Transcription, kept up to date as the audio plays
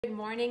Good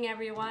morning,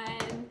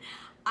 everyone.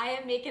 I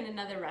am making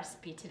another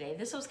recipe today.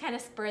 This was kind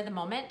of spur of the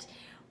moment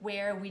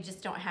where we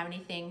just don't have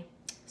anything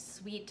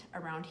sweet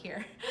around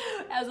here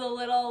as a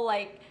little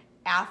like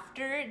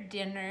after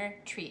dinner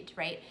treat,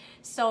 right?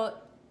 So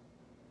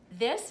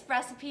this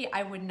recipe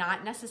I would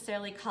not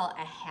necessarily call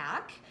a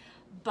hack,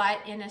 but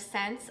in a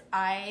sense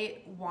I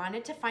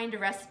wanted to find a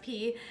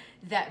recipe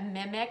that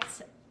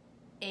mimics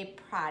a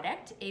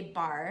product, a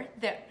bar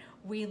that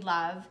we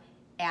love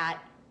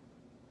at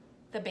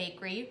the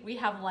bakery we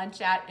have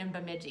lunch at in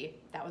Bemidji.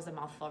 That was a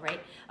mouthful, right?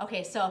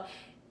 Okay, so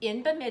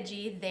in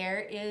Bemidji, there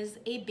is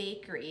a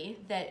bakery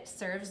that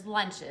serves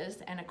lunches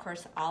and of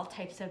course all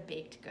types of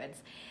baked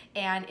goods.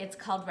 And it's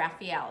called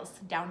Raphael's,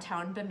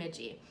 downtown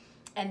Bemidji.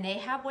 And they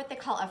have what they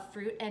call a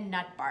fruit and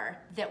nut bar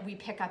that we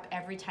pick up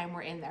every time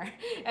we're in there.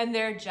 And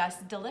they're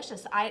just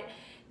delicious.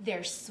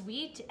 They're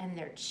sweet and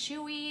they're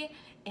chewy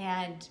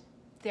and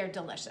they're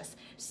delicious.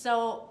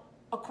 So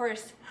of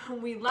course,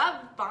 we love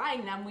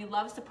buying them. We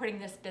love supporting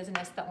this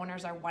business. The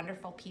owners are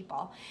wonderful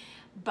people,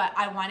 but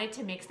I wanted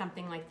to make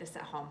something like this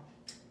at home.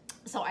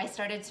 So I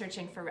started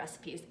searching for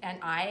recipes, and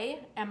I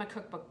am a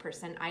cookbook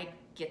person. I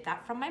get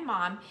that from my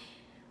mom.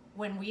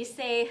 When we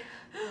say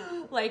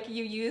like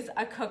you use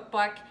a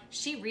cookbook,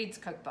 she reads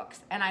cookbooks,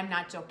 and I'm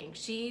not joking.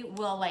 She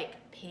will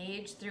like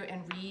page through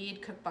and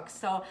read cookbooks.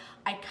 So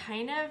I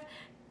kind of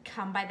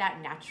come by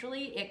that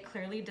naturally. It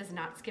clearly does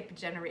not skip a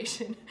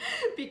generation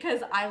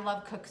because I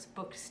love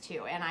cookbooks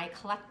too, and I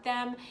collect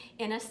them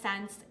in a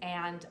sense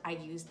and I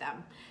use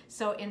them.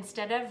 So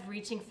instead of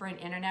reaching for an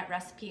internet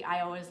recipe,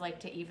 I always like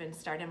to even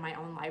start in my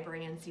own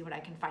library and see what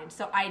I can find.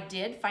 So I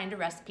did find a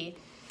recipe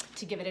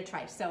to give it a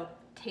try. So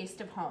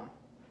Taste of Home.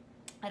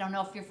 I don't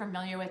know if you're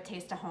familiar with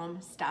Taste of Home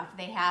stuff.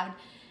 They have,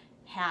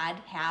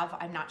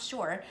 I'm not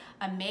sure,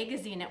 a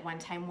magazine at one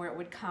time where it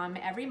would come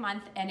every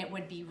month and it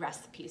would be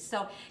recipes.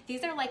 So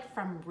these are like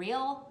from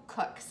real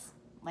cooks,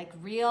 like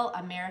real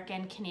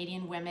American,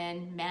 Canadian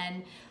women,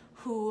 men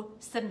who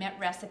submit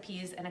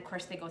recipes, and of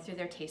course they go through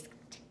their taste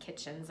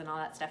kitchens and all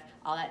that stuff,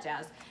 all that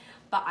jazz.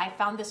 But I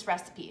found this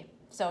recipe.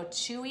 So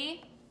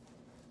chewy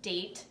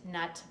date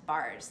nut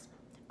bars.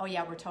 Oh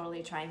yeah, we're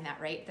totally trying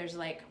that, right? There's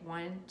like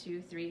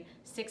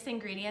 6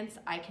 ingredients.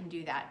 I can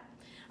do that.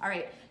 All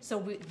right,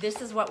 so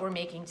this is what we're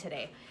making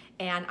today.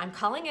 And I'm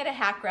calling it a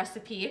hack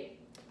recipe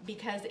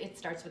because it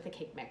starts with a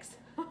cake mix.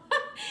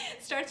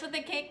 It starts with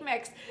a cake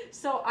mix.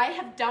 So I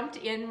have dumped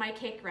in my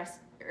cake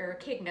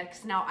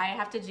mix. Now I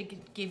have to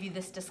give you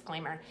this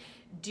disclaimer.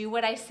 Do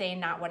what I say,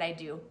 not what I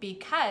do,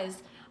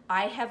 because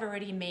I have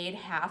already made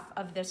half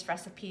of this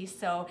recipe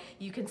so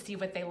you can see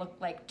what they look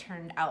like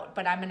turned out.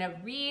 But I'm gonna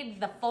read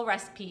the full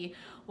recipe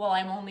while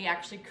I'm only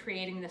actually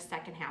creating the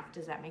second half.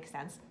 Does that make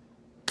sense?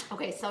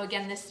 Okay, so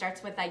again, this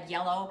starts with a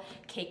yellow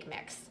cake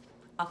mix,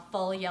 a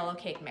full yellow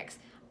cake mix.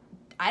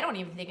 I don't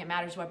even think it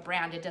matters what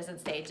brand, it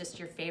doesn't say, just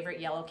your favorite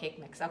yellow cake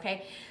mix,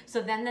 okay?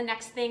 So then the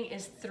next thing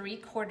is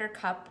 3/4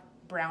 cup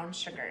brown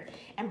sugar.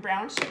 And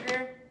brown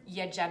sugar,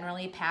 you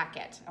generally pack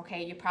it,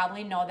 okay? You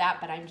probably know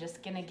that, but I'm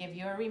just gonna give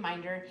you a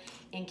reminder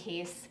in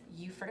case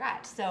you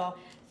forgot. So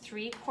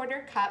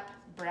 3/4 cup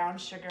brown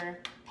sugar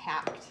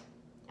packed,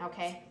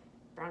 okay?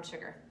 Brown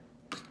sugar.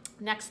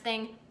 Next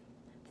thing,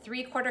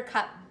 3/4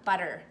 cup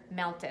butter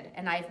melted,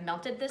 and I've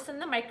melted this in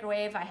the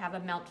microwave. I have a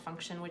melt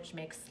function which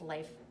makes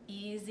life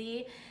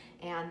easy,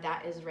 and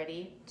that is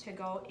ready to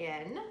go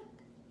in.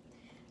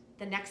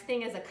 The next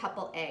thing is a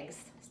couple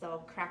eggs.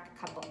 So crack a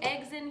couple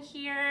eggs in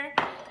here.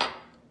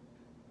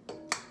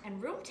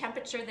 And room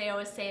temperature, they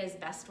always say, is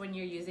best when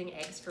you're using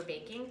eggs for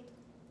baking.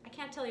 I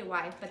can't tell you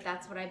why, but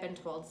that's what I've been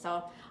told.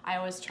 So I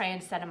always try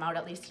and set them out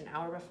at least an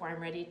hour before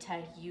I'm ready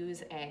to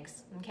use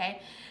eggs,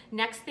 okay?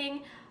 Next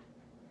thing,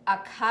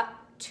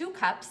 2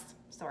 cups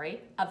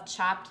of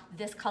chopped,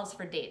 this calls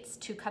for dates,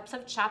 2 cups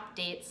of chopped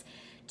dates,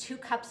 2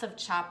 cups of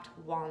chopped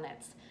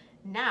walnuts.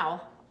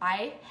 Now,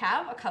 I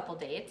have a couple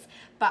dates,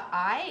 but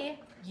I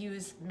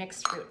use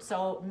mixed fruit.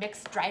 So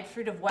mixed dried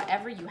fruit of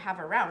whatever you have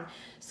around.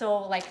 So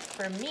like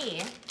for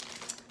me,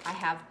 I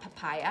have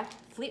papaya.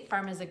 Fleet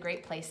Farm is a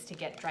great place to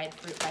get dried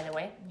fruit, by the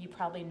way. You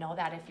probably know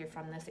that if you're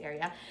from this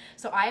area.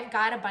 So I've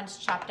got a bunch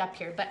chopped up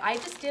here, but I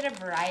just did a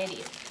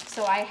variety.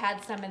 So I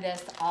had some of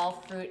this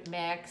all fruit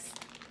mix.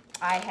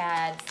 I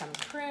had some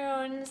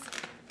prunes,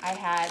 I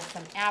had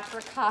some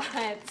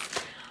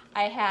apricots,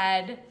 I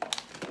had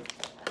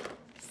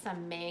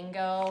some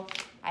mango,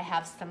 I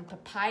have some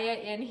papaya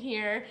in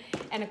here,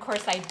 and of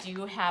course I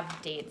do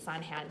have dates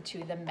on hand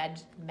too, the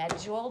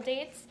medjool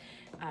dates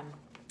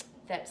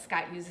that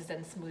Scott uses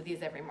in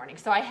smoothies every morning.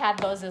 So I had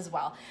those as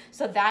well.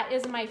 So that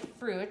is my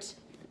fruit,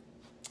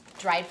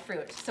 dried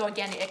fruit. So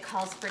again, it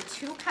calls for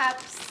 2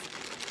 cups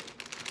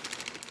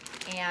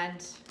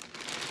and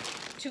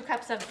 2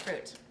 cups of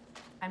fruit.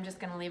 I'm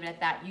just gonna leave it at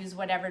that. Use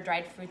whatever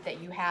dried fruit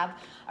that you have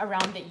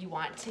around that you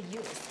want to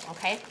use,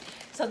 okay?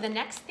 So the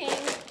next thing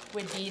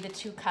would be the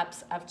 2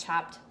 cups of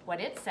chopped,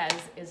 what it says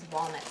is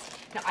walnuts.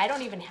 Now I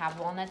don't even have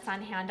walnuts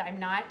on hand.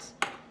 I'm not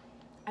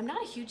I'm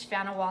not a huge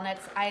fan of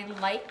walnuts. I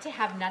like to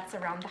have nuts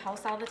around the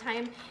house all the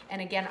time.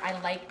 And again, I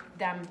like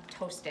them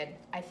toasted.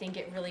 I think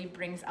it really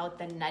brings out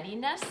the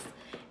nuttiness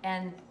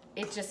and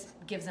it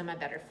just gives them a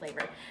better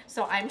flavor.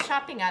 So I'm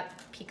chopping up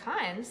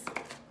pecans.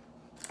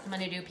 I'm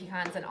gonna do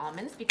pecans and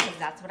almonds because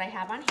that's what I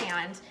have on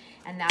hand,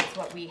 and that's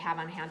what we have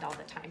on hand all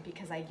the time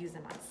because I use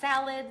them on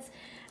salads,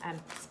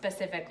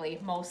 specifically,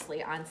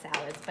 mostly on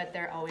salads, but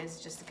they're always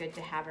just good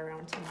to have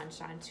around to munch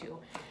on too.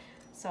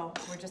 So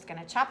we're just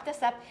gonna chop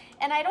this up,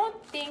 and I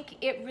don't think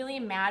it really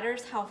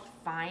matters how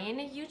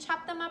fine you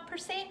chop them up per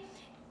se,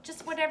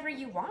 just whatever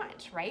you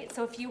want, right?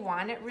 So if you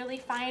want it really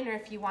fine or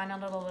if you want a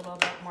little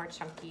bit more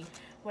chunky,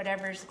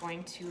 whatever's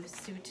going to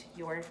suit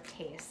your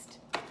taste.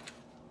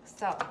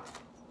 So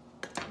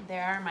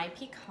there are my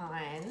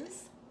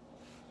pecans.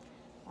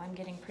 Well, I'm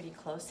getting pretty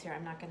close here.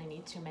 I'm not gonna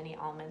need too many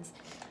almonds.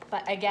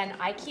 But again,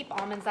 I keep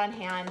almonds on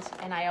hand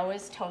and I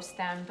always toast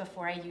them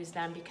before I use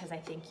them because I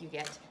think you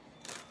get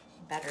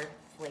better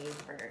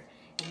flavor.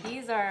 And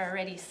these are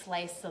already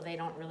sliced, so they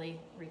don't really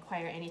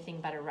require anything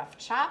but a rough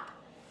chop.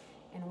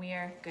 And we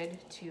are good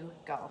to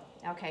go.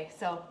 Okay,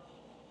 so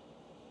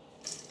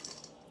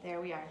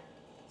there we are.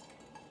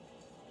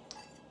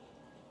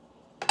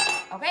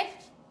 Okay,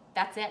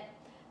 that's it.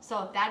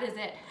 So that is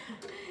it.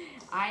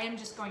 I am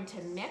just going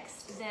to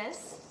mix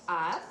this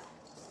up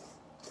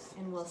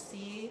and we'll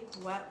see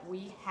what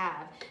we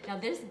have. Now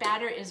this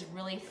batter is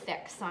really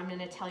thick, so I'm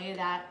gonna tell you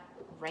that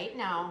right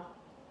now.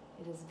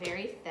 It is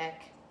very thick.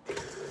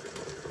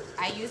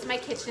 I use my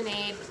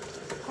KitchenAid.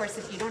 Of course,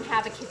 if you don't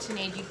have a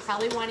KitchenAid, you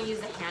probably wanna use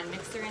a hand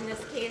mixer in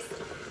this case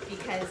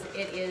because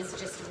it is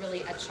just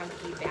really a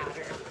chunky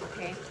batter,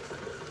 okay?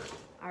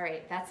 All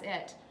right, that's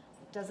it.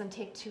 Doesn't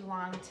take too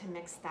long to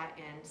mix that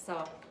in. So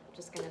I'm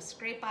just gonna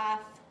scrape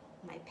off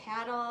my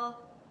paddle.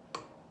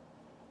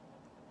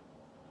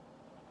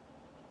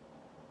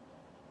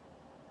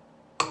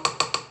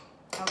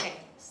 Okay,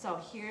 so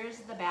here's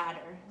the batter.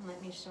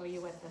 Let me show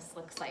you what this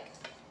looks like.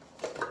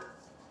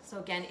 So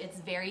again, it's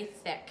very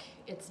thick.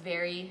 It's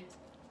very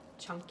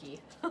chunky.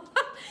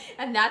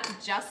 And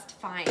that's just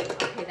fine.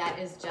 Okay, that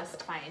is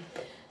just fine.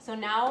 So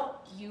now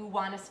you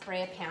want to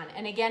spray a pan.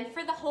 And again,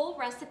 for the whole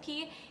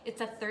recipe, it's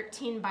a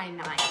 13 by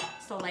 9.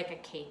 So like a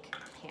cake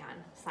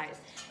pan size.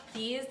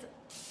 These,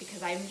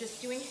 because I'm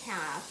just doing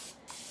half,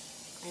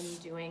 I'm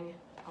doing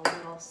a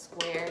little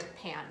square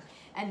pan.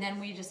 And then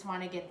we just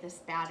want to get this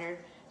batter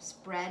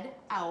spread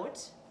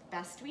out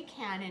best we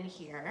can in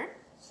here.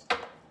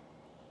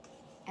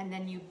 And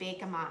then you bake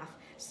them off.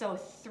 So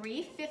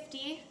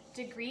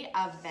 350-degree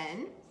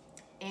oven,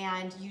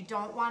 and you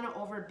don't want to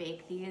over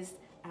bake these.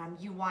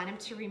 You want them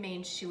to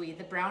remain chewy.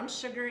 The brown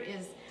sugar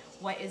is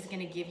what is going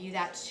to give you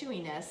that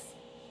chewiness,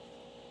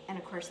 and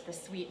of course the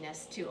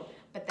sweetness too.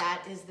 But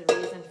that is the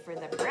reason for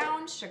the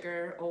brown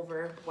sugar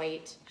over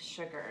white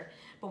sugar.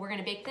 But we're going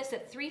to bake this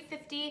at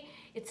 350.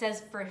 It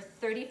says for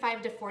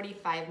 35 to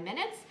 45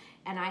 minutes,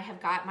 and I have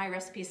got my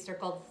recipe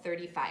circled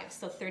 35.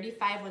 So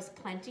 35 was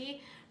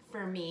plenty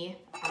for me.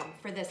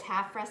 For this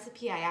half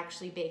recipe, I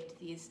actually baked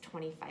these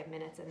 25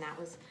 minutes, and that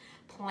was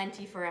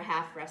plenty for a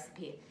half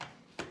recipe.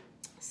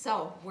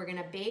 So we're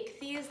gonna bake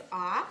these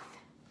off.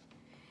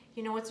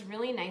 You know what's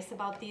really nice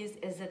about these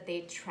is that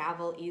they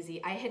travel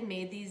easy. I had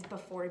made these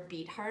before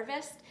beet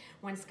harvest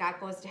when Scott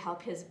goes to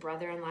help his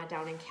brother-in-law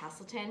down in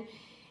Castleton,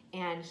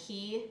 and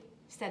he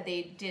said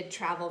they did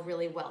travel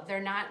really well.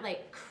 They're not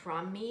like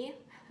crummy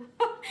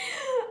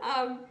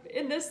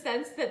in the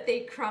sense that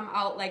they crumb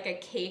out like a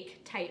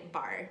cake type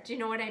bar. Do you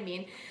know what I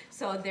mean?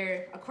 So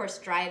they're of course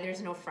dry,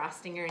 there's no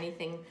frosting or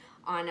anything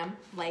on them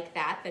like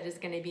that is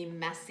going to be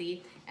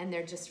messy, and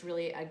they're just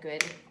really a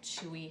good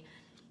chewy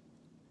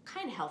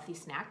kind of healthy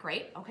snack,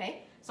 right?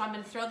 Okay, so I'm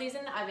going to throw these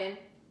in the oven.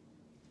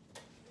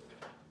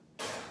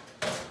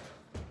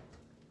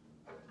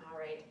 All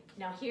right,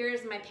 now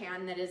here's my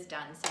pan that is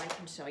done so I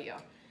can show you.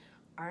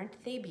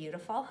 Aren't they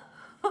beautiful?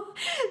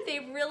 They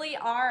really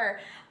are.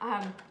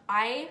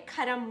 I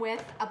cut them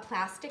with a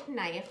plastic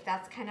knife.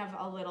 That's kind of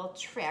a little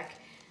trick.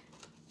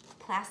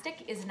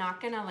 Plastic is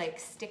not gonna like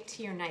stick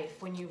to your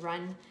knife when you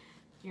run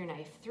your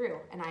knife through,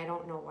 and I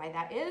don't know why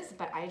that is,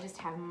 but I just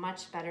have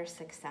much better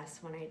success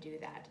when I do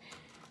that.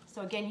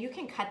 So again, you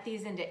can cut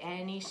these into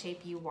any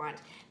shape you want.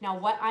 Now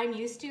what I'm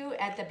used to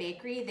at the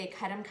bakery, they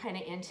cut them kind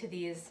of into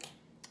these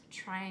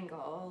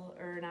triangle,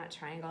 or not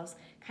triangles,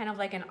 kind of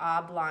like an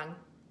oblong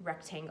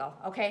rectangle,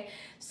 okay?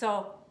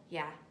 So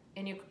yeah,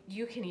 and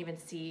you can even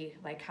see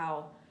like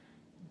how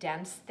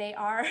dense they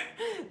are.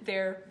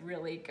 They're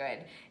really good.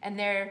 And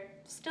they're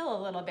still a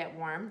little bit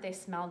warm. They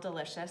smell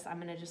delicious. I'm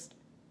gonna just,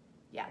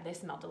 yeah, they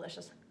smell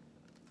delicious.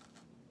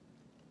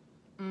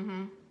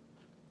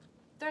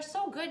 They're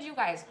so good, you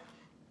guys.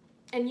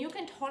 And you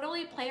can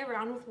totally play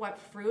around with what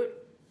fruit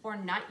or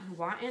nut you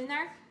want in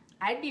there.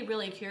 I'd be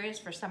really curious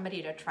for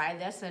somebody to try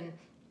this and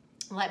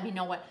let me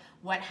know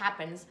what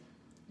happens.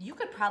 You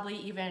could probably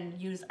even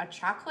use a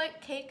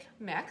chocolate cake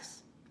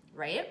mix,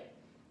 right?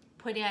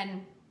 Put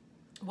in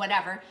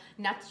whatever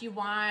nuts you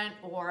want,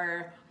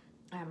 or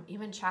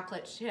even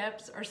chocolate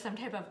chips or some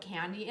type of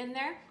candy in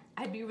there,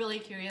 I'd be really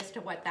curious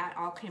to what that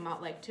all came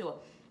out like too.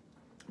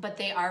 But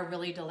they are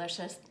really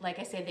delicious. Like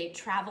I say, they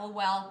travel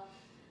well.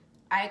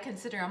 I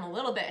consider them a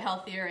little bit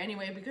healthier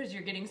anyway because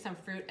you're getting some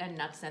fruit and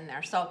nuts in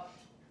there. So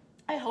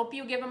I hope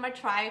you give them a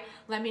try.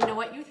 Let me know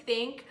what you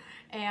think.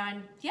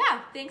 And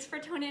yeah, thanks for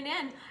tuning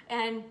in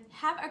and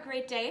have a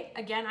great day.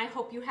 Again, I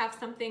hope you have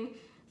something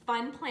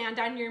fun planned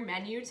on your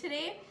menu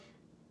today.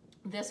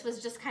 This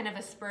was just kind of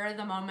a spur of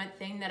the moment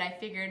thing that I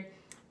figured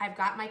I've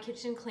got my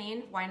kitchen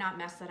clean. Why not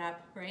mess it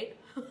up, right?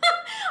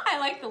 I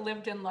like the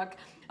lived in look.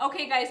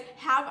 Okay guys,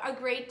 have a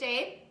great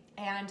day.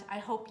 And I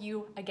hope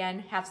you, again,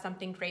 have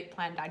something great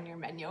planned on your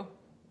menu.